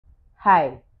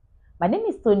Hi, my name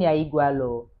is Tonia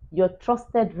Igwealor, your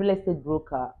trusted real estate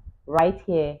broker right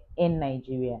here in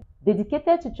Nigeria,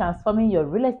 dedicated to transforming your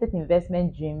real estate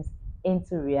investment dreams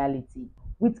into reality.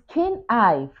 With keen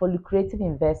eye for lucrative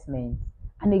investments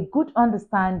and a good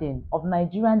understanding of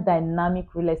Nigerian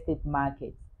dynamic real estate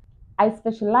markets, I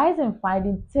specialize in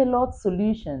finding tailored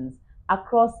solutions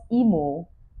across Imo,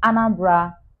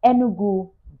 Anambra, Enugu,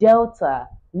 Delta,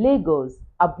 Lagos,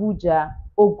 Abuja,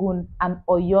 Ogun, and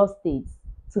Oyo states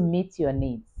to meet your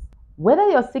needs. Whether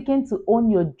you're seeking to own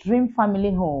your dream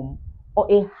family home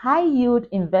or a high yield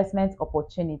investment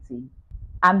opportunity,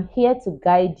 I'm here to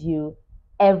guide you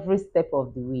every step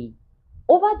of the way.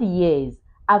 Over the years,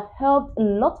 I've helped a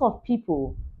lot of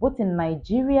people both in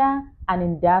Nigeria and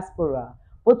in diaspora,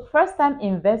 both first time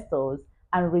investors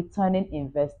and returning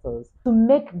investors, to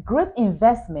make great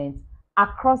investments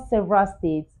across several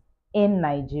states in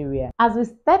Nigeria. As we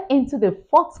step into the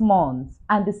fourth month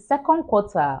and the second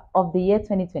quarter of the year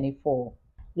 2024,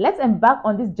 let's embark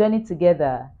on this journey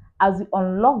together as we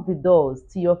unlock the doors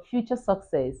to your future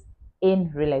success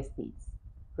in real estate.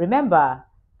 Remember,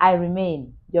 I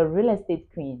remain your real estate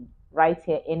queen right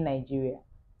here in Nigeria,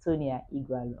 Tonia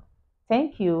Igwealor.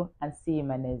 Thank you and see you in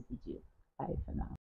my next video. Bye for now.